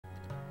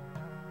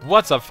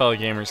What's up, fellow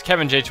gamers?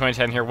 Kevin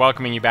J2010 here,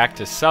 welcoming you back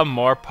to some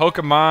more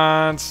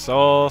Pokemon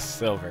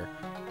SoulSilver.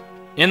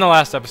 In the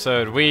last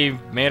episode, we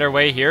made our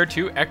way here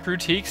to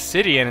EcruFREAK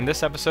City, and in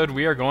this episode,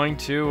 we are going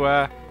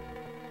to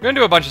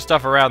do a bunch of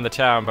stuff around the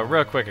town. But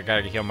real quick, I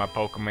gotta heal my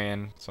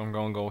Pokemon, so I'm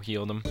gonna go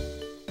heal them.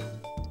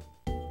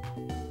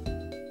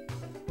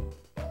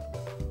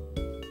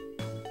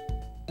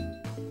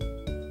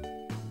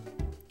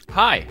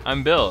 Hi,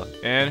 I'm Bill,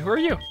 and who are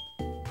you?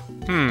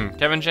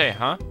 Kevin J,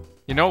 huh?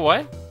 You know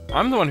what?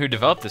 I'm the one who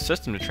developed the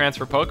system to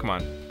transfer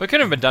Pokemon, but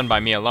couldn't have been done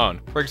by me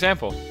alone. For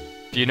example,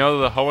 do you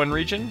know the Hoenn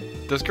region?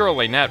 This girl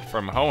Lynette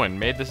from Hoenn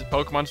made this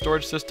Pokemon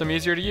storage system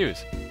easier to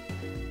use.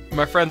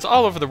 My friends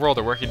all over the world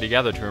are working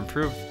together to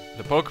improve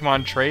the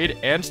Pokemon trade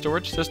and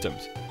storage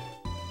systems.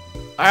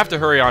 I have to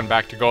hurry on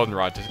back to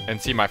Goldenrod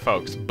and see my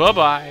folks.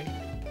 Bye-bye!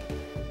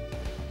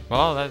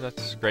 Well,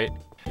 that's great.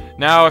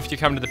 Now, if you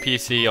come to the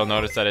PC, you'll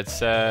notice that it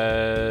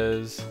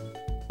says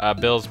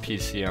Bill's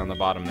PC on the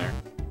bottom there.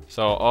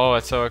 So, oh,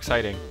 it's so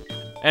exciting.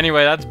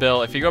 Anyway, that's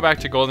Bill. If you go back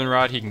to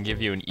Goldenrod, he can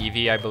give you an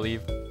Eevee, I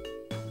believe.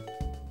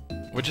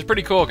 Which is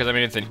pretty cool, because, I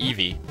mean, it's an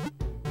Eevee.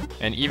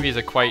 And Eevee is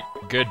a quite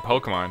good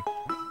Pokemon.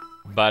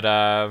 But,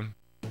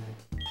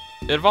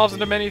 it evolves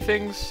into many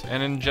things,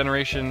 and in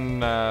Generation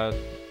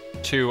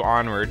 2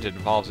 onward, it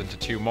evolves into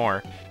 2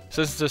 more.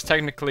 Since this is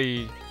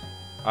technically,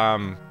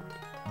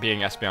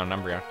 being Espeon and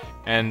Umbreon.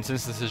 And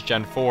since this is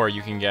Gen 4,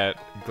 you can get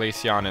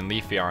Glaceon and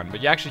Leafeon.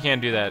 But you actually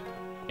can't do that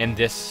in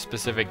this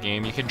specific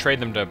game. You can trade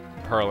them to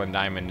Pearl and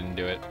Diamond and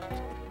do it.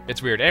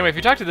 It's weird. Anyway, if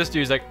you talk to this dude,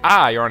 he's like,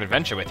 ah, you're on an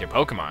adventure with your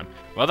Pokemon.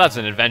 Well, that's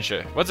an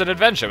adventure. What's an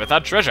adventure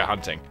without treasure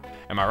hunting?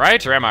 Am I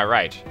right or am I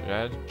right?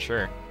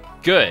 Sure.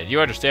 Good. You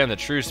understand the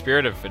true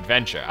spirit of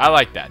adventure. I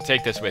like that.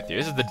 Take this with you.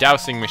 This is the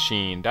dowsing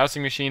machine.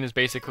 Dowsing machine is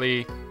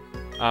basically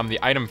the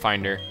item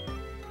finder.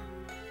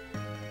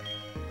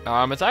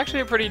 It's actually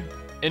a pretty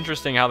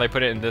interesting how they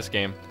put it in this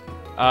game.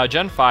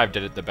 Gen 5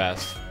 did it the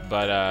best,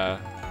 but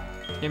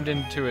Game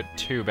didn't do it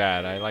too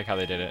bad. I like how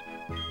they did it.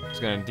 I'm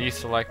just gonna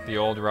deselect the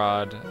old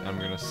rod. I'm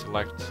gonna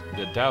select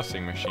the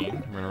dowsing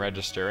machine. I'm gonna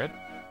register it.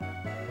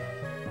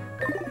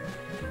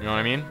 You know what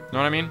I mean? Know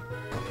what I mean?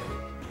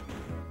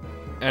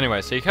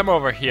 Anyway, so you come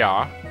over here,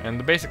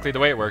 and basically the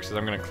way it works is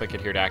I'm gonna click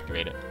it here to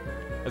activate it.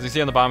 As you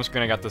see on the bottom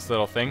screen, I got this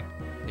little thing.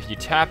 If you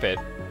tap it,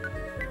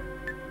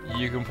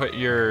 you can put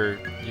you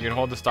can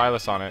hold the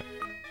stylus on it.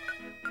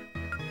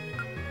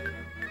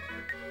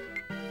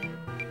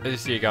 As you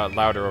see, it got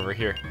louder over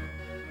here.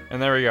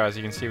 And there we go. As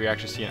you can see, we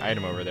actually see an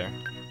item over there.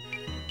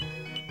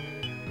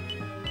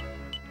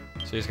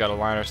 So you just gotta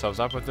line ourselves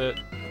up with it.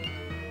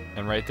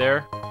 And right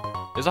there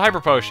is a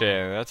Hyper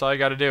Potion. That's all you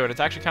gotta do, and it's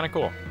actually kind of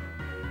cool.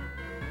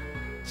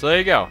 So there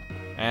you go.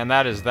 And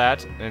that is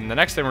that. And the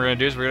next thing we're gonna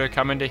do is we're gonna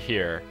come into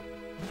here.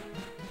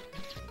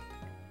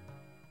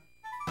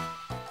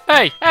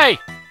 Hey! Hey!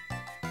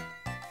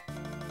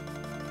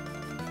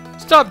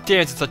 Stop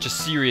dancing such a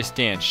serious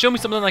dance. Show me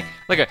something like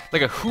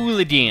a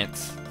hula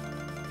dance.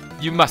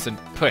 You mustn't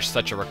push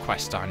such a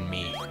request on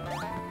me.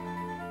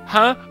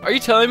 Huh? Are you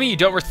telling me you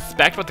don't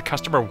respect what the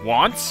customer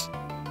wants?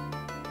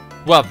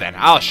 Well then,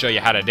 I'll show you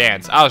how to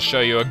dance. I'll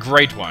show you a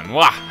great one.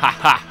 Wah ha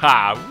ha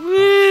ha.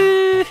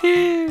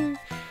 Woo-hoo.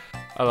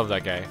 I love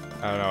that guy.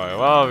 I don't know.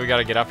 Well, we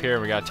gotta get up here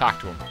and we gotta talk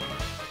to him.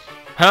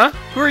 Huh?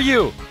 Who are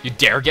you? You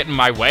dare get in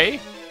my way?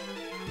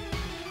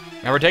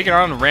 Now we're taking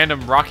on a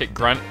random rocket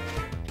grunt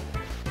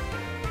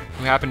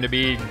who happened to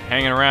be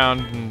hanging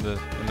around in the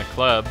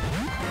club.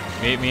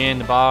 Meet me in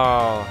the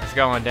ball. It's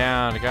going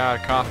down. I got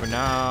a coffin.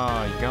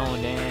 No, you're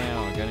going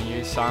down. I'm gonna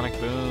use Sonic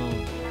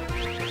Boom.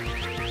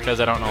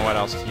 Because I don't know what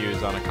else to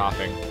use on a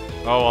coughing.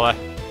 Oh, well,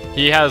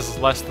 he has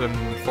less than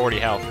 40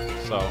 health,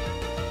 so.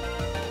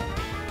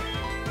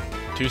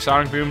 2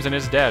 Sonic Booms and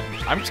is dead.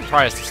 I'm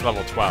surprised it's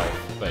level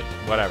 12, but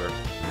whatever.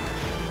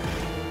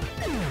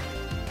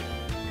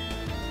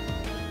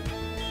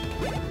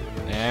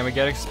 And we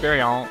get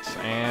experience,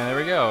 and there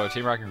we go.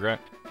 Team Rocket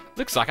Grunt.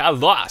 Looks like I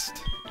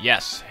lost.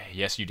 Yes,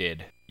 yes you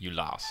did. You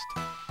lost.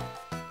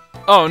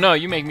 Oh no,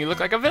 you make me look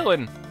like a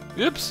villain.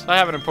 Oops, I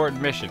have an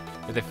important mission.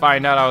 If they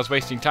find out I was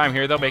wasting time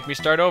here, they'll make me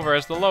start over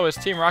as the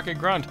lowest Team Rocket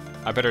Grunt.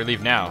 I better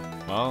leave now.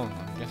 Well,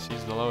 I guess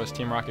he's the lowest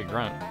Team Rocket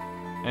Grunt.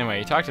 Anyway,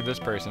 you talk to this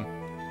person.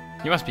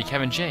 You must be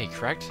Kevin J,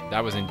 correct?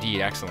 That was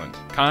indeed excellent.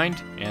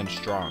 Kind and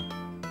strong.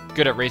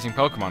 Good at raising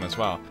Pokemon as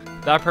well.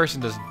 That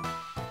person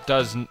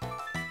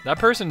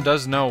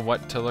does know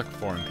what to look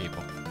for in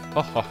people.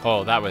 Oh ho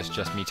ho, that was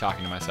just me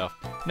talking to myself.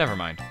 Never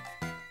mind.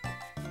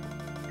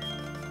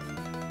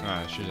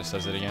 Oh, she just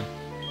says it again.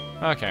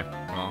 Okay,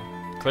 well,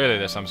 clearly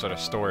there's some sort of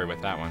story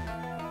with that one.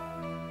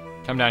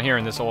 Come down here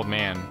and this old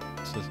man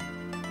says,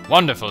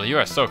 wonderful, you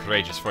are so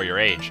courageous for your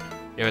age.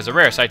 It was a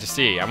rare sight to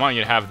see. I want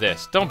you to have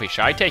this. Don't be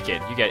shy, take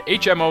it. You get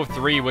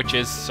HMO3, which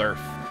is Surf.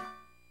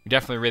 We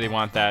definitely really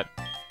want that.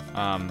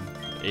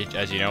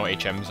 As you know,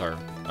 HMs are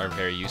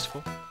very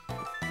useful.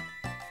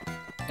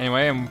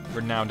 Anyway, and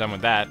we're now done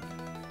with that.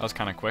 That was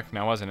kind of quick,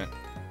 now wasn't it?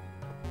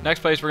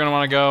 Next place we're going to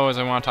want to go is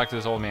I want to talk to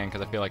this old man,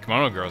 because I feel like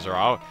kimono girls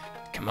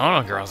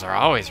are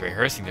always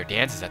rehearsing their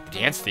dances at the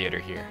dance theater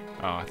here.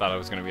 Oh, I thought it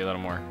was going to be a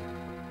little more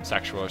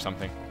sexual or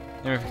something.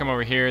 Anyway, if you come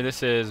over here,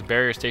 this is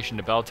Barrier Station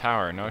to Bell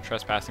Tower. No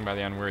trespassing by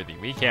the unworthy.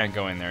 We can't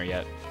go in there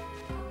yet.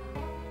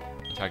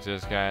 Talk to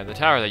this guy. The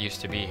tower that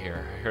used to be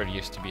here. I heard it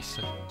used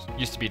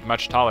to be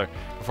much taller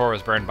before it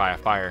was burned by a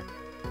fire.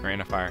 Or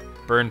in a fire.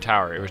 Burned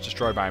tower. It was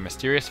destroyed by a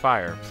mysterious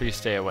fire. Please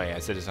stay away,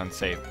 as it is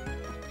unsafe.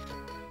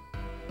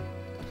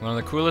 One of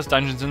the coolest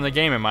dungeons in the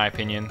game, in my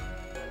opinion.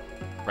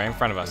 Right in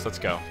front of us. Let's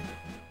go.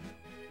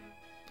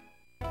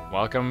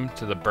 Welcome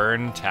to the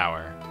burned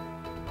tower.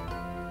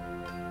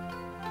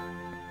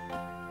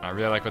 I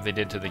really like what they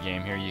did to the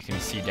game here. You can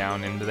see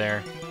down into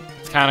there.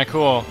 It's kind of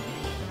cool,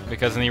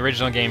 because in the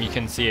original game you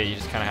couldn't see it. You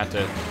just kind of had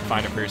to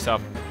find it for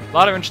yourself. A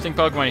lot of interesting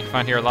Pokemon you can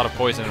find here. A lot of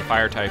poison and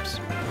fire types.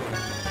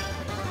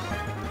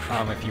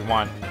 If you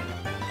want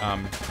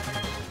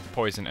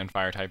poison and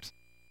fire types,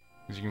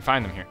 because you can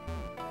find them here.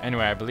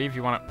 Anyway, I believe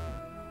you want to...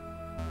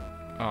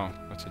 Oh,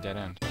 that's a dead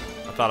end.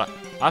 I thought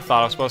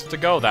I was supposed to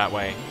go that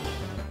way.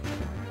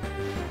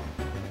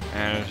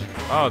 And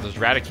oh, there's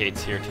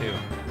Raticates here too.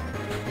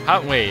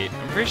 Wait,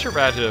 I'm pretty sure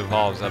Rattata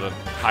evolves at a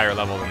higher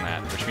level than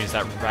that, which means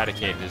that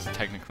Raticate is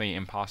technically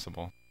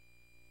impossible.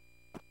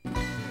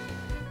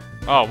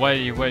 Oh, what?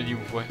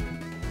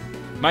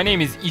 My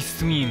name is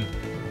Isuin.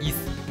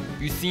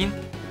 Usin?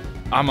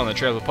 I'm on the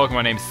trail of a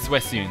Pokemon named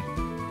Suicune.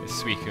 It's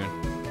Suicune.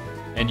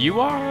 And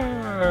you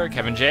are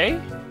Kevin J?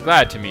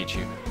 Glad to meet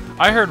you.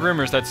 I heard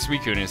rumors that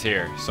Suicune is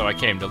here, so I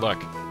came to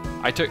look.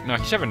 No,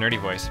 he should have a nerdy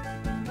voice.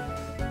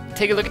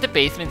 Take a look at the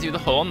basement through the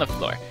hole in the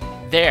floor.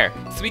 There,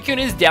 Suicune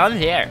is down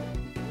there.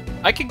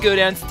 I could go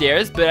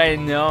downstairs, but I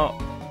know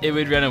it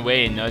would run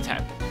away in no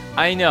time.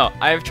 I know,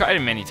 I have tried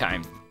it many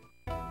times.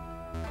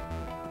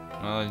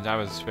 Well, that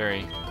was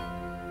very...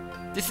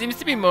 There seems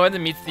to be more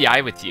than meets the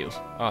eye with you.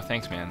 Oh,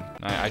 thanks, man.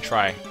 I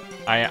try.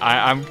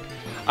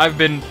 I've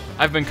been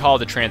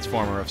called a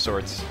transformer of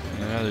sorts.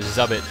 You know, there's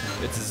Zubbit.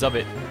 It's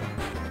Zubbit.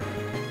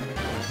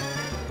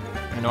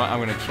 You know what? I'm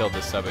gonna kill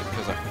this Zubbit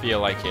because I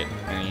feel like it.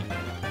 And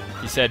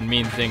he said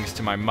mean things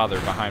to my mother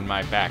behind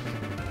my back.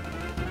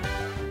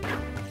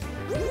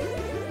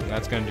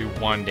 That's gonna do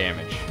 1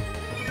 damage.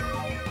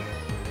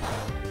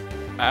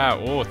 Ah,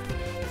 oh,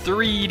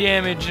 3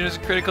 damage and it's a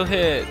critical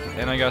hit.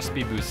 And I got a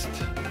speed boost.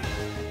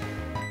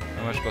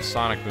 How much will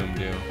Sonic Boom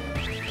do?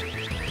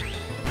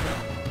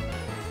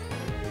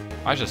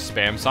 I just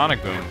spam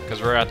Sonic Boom,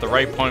 because we're at the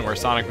right point where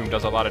Sonic Boom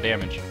does a lot of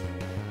damage.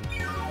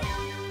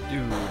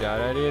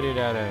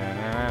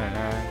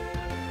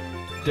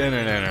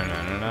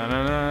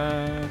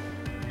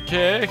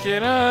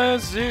 Kicking a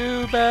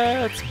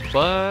Zubat's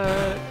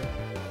butt.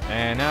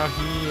 And now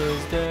he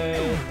is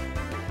dead.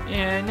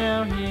 And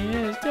now he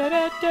is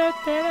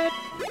dead.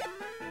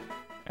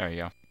 There you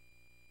go.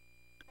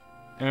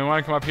 And we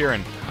want to come up here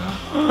and...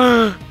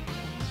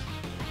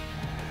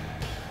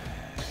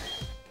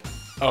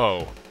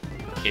 Oh,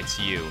 it's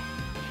you.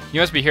 You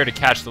must be here to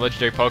catch the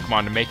legendary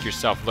Pokemon to make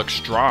yourself look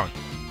strong.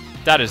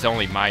 That is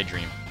only my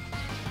dream.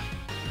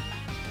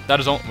 That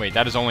is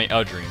only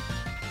a dream.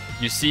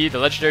 You see, the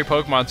legendary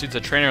Pokemon suits a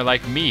trainer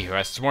like me who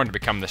has sworn to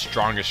become the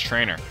strongest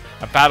trainer.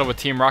 A battle with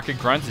Team Rocket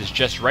Grunts is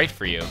just right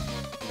for you.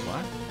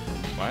 What?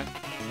 What?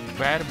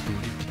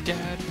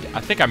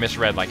 I think I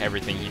misread like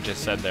everything he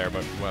just said there,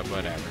 but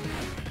whatever.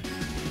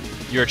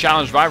 You are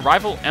challenged by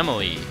rival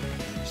Emily.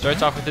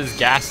 Starts off with his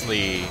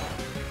Ghastly.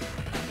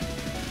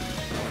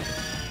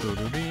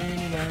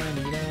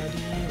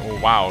 Oh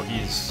wow,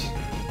 he's...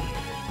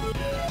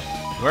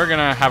 We're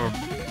gonna have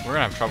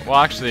trouble. Well,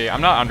 actually,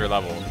 I'm not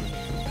underleveled.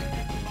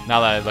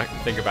 Now that I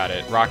think about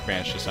it,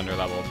 Rockman's just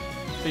underleveled.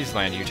 Please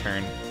land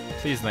U-turn.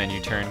 Please land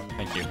U-turn.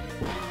 Thank you.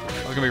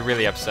 I was gonna be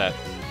really upset.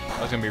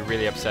 I was gonna be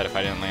really upset if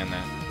I didn't land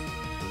that.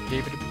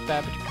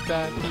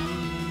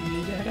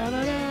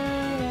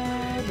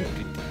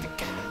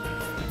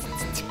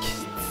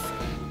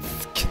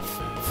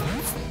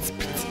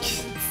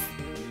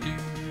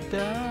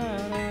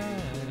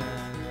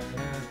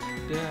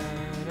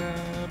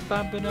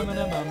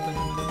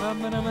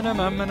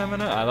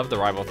 I love the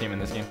rival theme in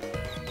this game.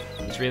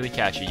 It's really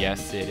catchy.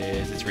 Yes, it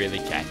is. It's really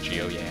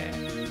catchy. Oh, yeah.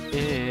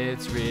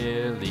 It's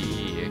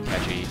really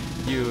catchy.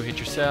 You hit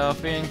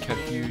yourself in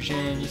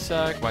confusion. You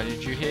suck. Why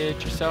did you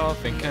hit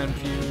yourself in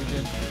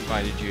confusion?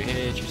 Why did you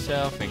hit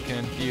yourself in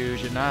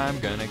confusion? I'm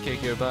gonna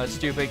kick your butt,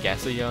 stupid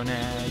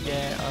Gasliona.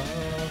 Yeah.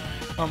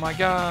 Oh my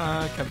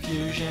god.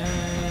 Confusion.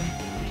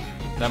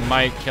 That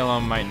might kill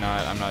him, might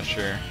not. I'm not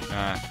sure.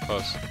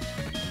 Close.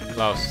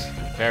 Close.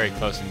 Very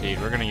close indeed.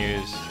 We're gonna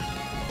use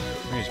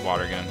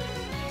Water Gun.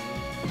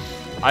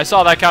 I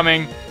saw that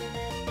coming.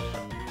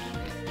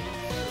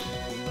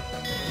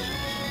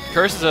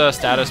 Curse is a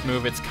status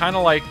move. It's kind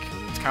of like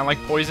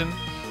poison,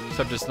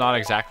 except it's not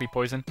exactly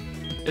poison.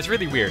 It's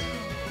really weird.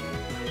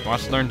 He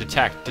wants to learn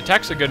Detect.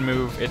 Detect's a good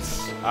move.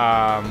 It's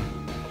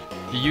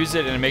you use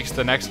it and it makes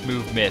the next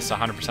move miss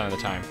 100% of the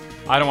time.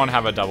 I don't want to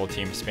have a double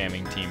team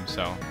spamming team,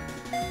 so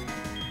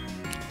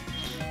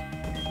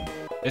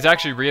it's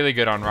actually really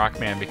good on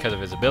Rockman because of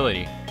his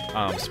ability,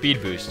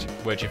 Speed Boost,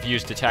 which if you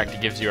use Detect,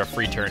 it gives you a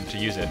free turn to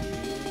use it.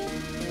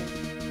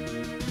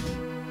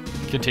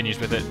 continues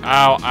with it.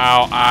 Ow,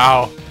 ow,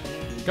 ow.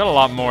 Got a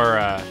lot more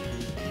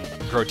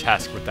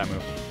grotesque with that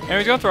move. And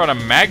he's gonna throw out a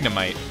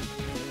Magnemite.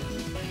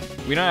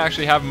 We don't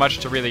actually have much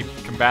to really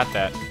combat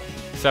that,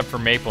 except for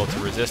Maple to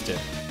resist it.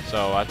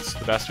 So that's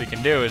the best we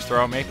can do is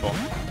throw out Maple.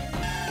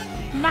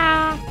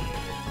 Nah.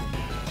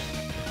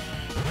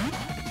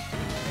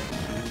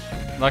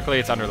 Luckily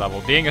it's under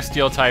level. Being a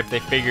steel type, they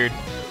figured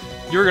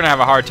you were gonna have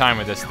a hard time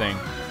with this thing.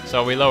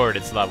 So we lowered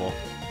its level.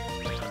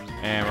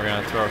 And we're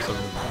gonna throw some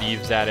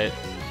leaves at it.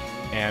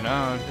 And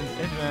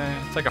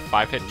it's like a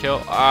 5-hit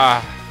kill.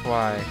 Ah,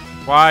 why?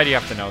 Why do you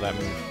have to know that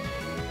move?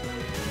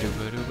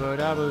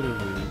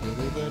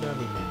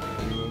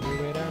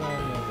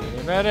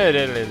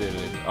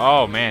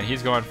 Oh man,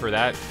 he's going for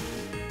that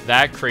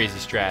crazy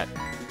strat.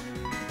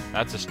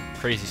 That's a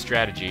crazy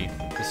strategy.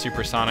 The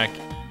supersonic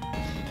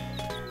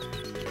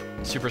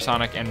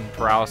and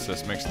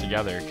paralysis mixed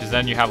together, because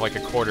then you have like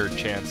a quarter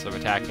chance of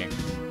attacking.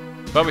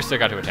 But we still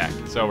got to attack,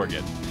 so we're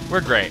good.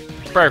 We're great.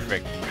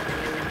 Perfect.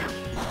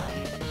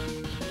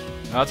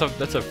 That's a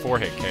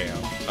 4-hit KO.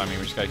 So I mean,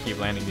 we just gotta keep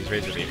landing these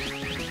razor leaves.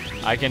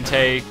 I can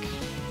take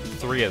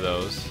 3 of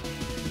those.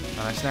 And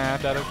I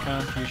snapped out of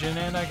confusion,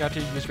 and I got to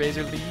use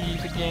razor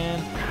leaves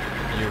again.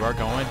 You are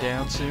going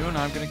down soon.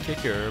 I'm gonna kick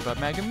her, but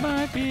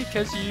Magnemite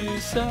because you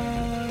suck.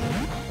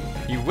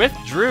 He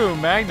withdrew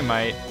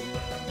Magnemite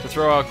to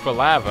throw out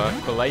Quilava.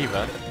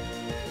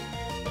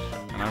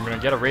 And I'm gonna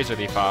get a razor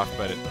leaf off,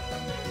 but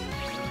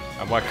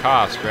at what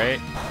cost, right?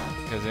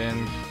 Because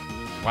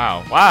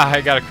wow,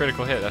 I got a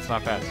critical hit. That's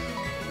not bad.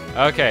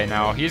 Okay,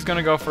 now he's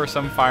gonna go for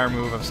some fire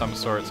move of some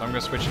sort, so I'm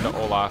gonna switch into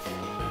Olaf.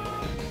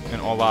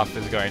 And Olaf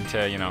is going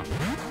to, you know.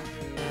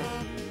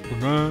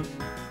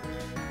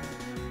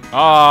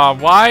 Aw,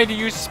 why do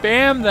you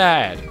spam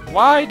that?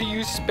 Why do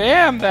you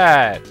spam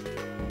that?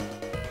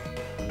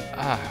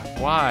 Ah,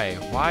 why?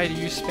 Why do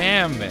you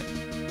spam it?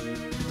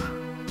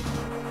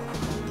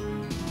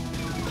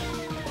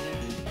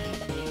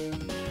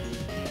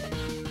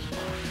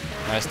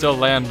 I still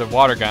land the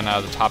water gun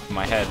out of the top of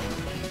my head.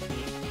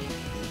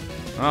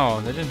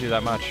 Oh, that didn't do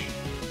that much.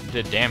 It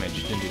did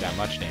damage. Didn't do that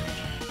much damage.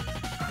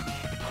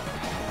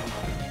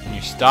 Can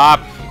you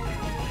stop?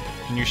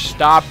 Can you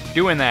stop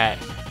doing that?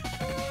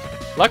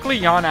 Luckily,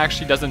 Yawn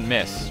actually doesn't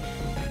miss.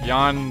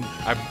 Yawn,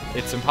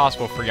 it's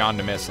impossible for Yawn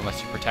to miss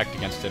unless you protect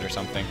against it or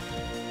something.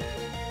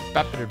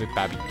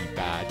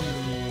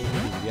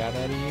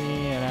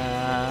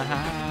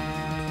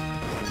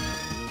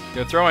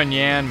 Go throw in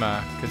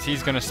Yanma, because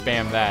he's going to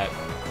spam that.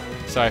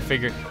 So I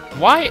figured,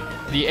 why?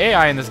 The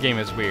AI in this game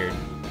is weird.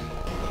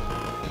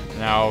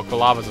 Now,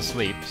 Quilava's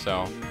asleep,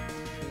 so.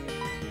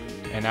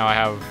 And now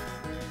I'm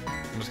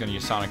just going to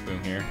use Sonic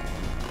Boom here.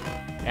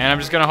 And I'm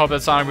just going to hope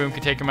that Sonic Boom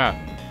can take him out.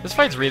 This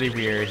fight's really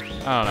weird. I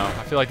don't know.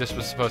 I feel like this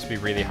was supposed to be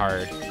really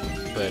hard.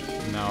 But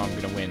now I'm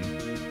going to win.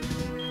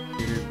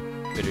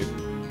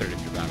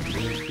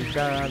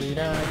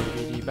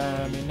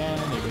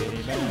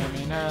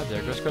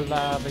 There goes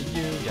Quilava,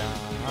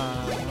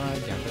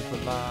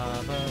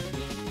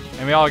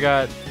 and we all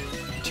got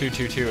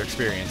 2-2-2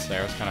 experience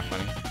there. It was kind of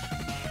funny.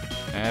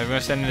 And I'm going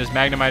to send in his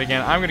Magnemite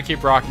again. I'm going to keep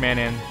Rockman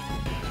in.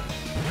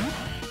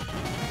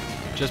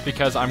 Just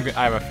because I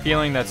have a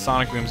feeling that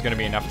Sonic Boom's going to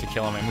be enough to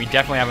kill him. And we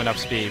definitely have enough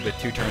speed with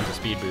 2 turns of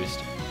speed boost.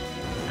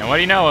 And what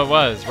do you know, it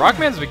was.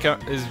 Rockman's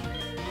is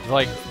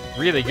like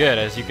really good,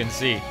 as you can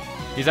see.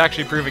 He's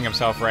actually proving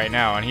himself right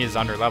now, and he is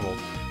under-leveled.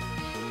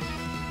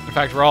 In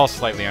fact, we're all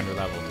slightly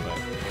under-leveled, but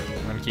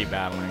I'm going to keep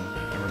battling.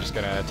 And we're just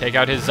going to take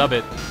out his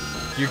Zubbit.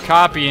 You're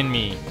copying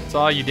me. That's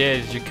all you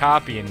did, is you're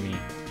copying me.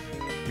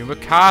 You were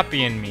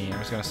copying me. I'm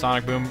just going to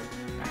Sonic Boom.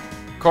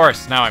 Of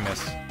course, now I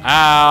miss.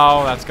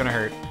 Ow, that's going to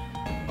hurt.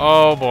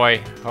 Oh,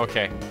 boy.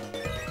 Okay.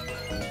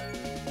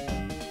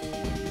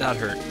 That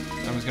hurt.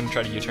 I'm just going to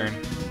try to U-turn.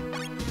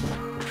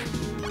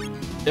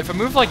 If a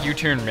move like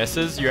U-turn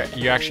misses, you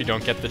actually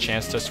don't get the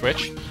chance to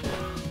switch,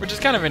 which is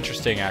kind of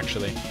interesting,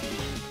 actually.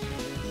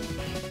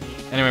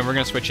 Anyway, we're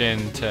going to switch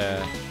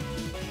into...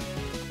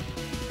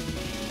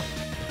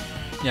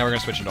 Yeah, we're going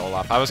to switch into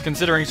Olaf. I was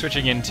considering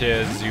switching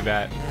into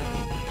Zubat,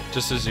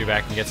 just so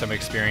Zubat can get some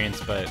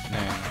experience, but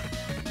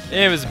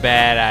it was a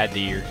bad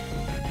idea.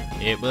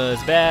 It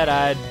was a bad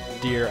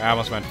idea. I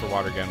almost went for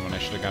Water Gun when I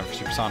should have gone for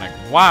Supersonic.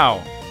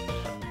 Wow!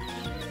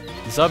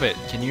 Zubbit,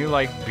 can you,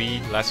 like,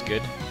 be less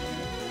good?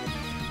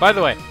 By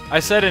the way, I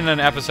said in an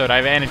episode,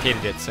 I've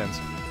annotated it since,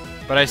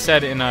 but I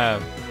said in a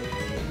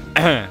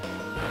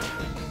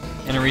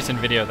in a recent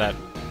video that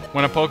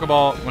when a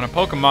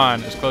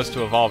Pokemon is close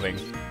to evolving,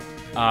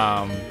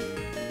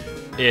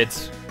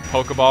 its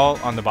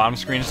Pokeball on the bottom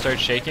screen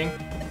starts shaking,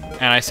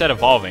 and I said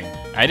evolving.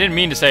 I didn't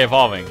mean to say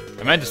evolving.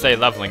 I meant to say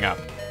leveling up.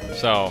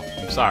 So,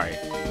 I'm sorry.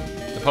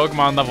 The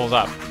Pokemon levels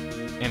up,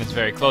 and it's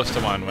very close to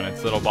one when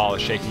its little ball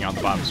is shaking on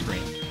the bottom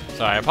screen.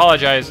 So I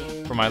apologize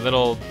for my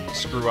little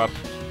screw-up.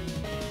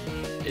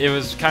 It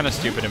was kind of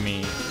stupid of me.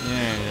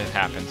 It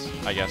happens,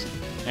 I guess.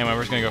 Anyway,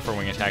 we're just going to go for a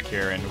wing attack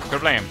here, and we're going to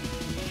play him.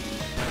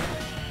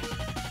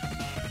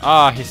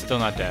 Ah, he's still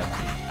not dead.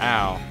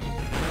 Ow.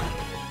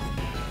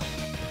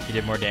 He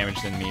did more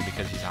damage than me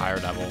because he's a higher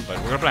level, but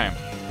we're going to play him.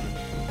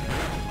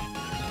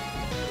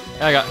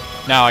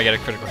 Now I get a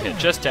critical hit,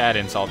 just to add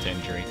insult to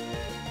injury.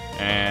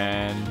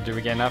 And do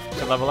we get enough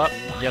to level up?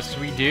 Yes,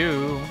 we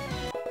do.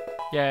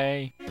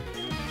 Yay.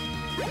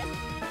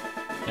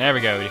 There we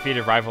go, we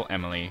defeated rival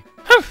Emily.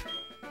 Whew!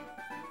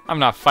 I'm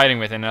not fighting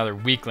with another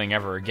weakling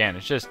ever again.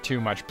 It's just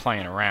too much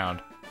playing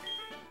around.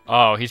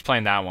 Oh, he's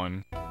playing that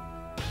one.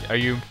 Are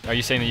you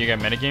saying that you got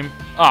metagame?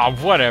 Oh,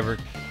 whatever.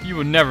 You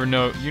would never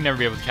know. You never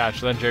be able to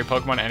catch legendary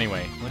Pokemon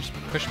anyway. Well, just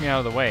push me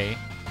out of the way,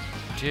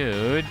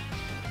 dude.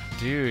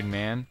 Dude,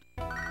 man.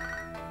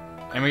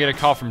 And we get a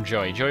call from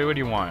Joey. Joey, what do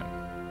you want?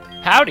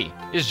 Howdy,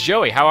 it's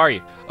Joey. How are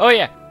you? Oh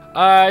yeah.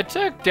 I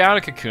took down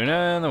a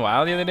Kakuna in the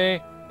wild the other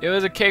day. It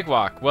was a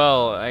cakewalk.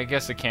 Well, I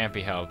guess it can't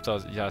be helped.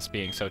 Us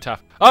being so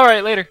tough. All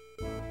right, later.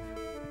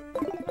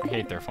 I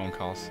hate their phone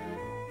calls.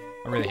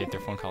 I really hate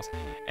their phone calls.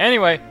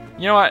 Anyway,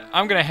 you know what?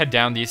 I'm gonna head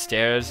down these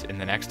stairs in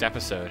the next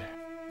episode.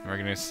 We're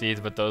gonna see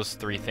what those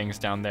 3 things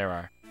down there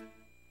are.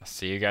 I'll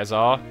see you guys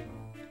all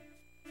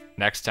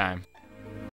next time.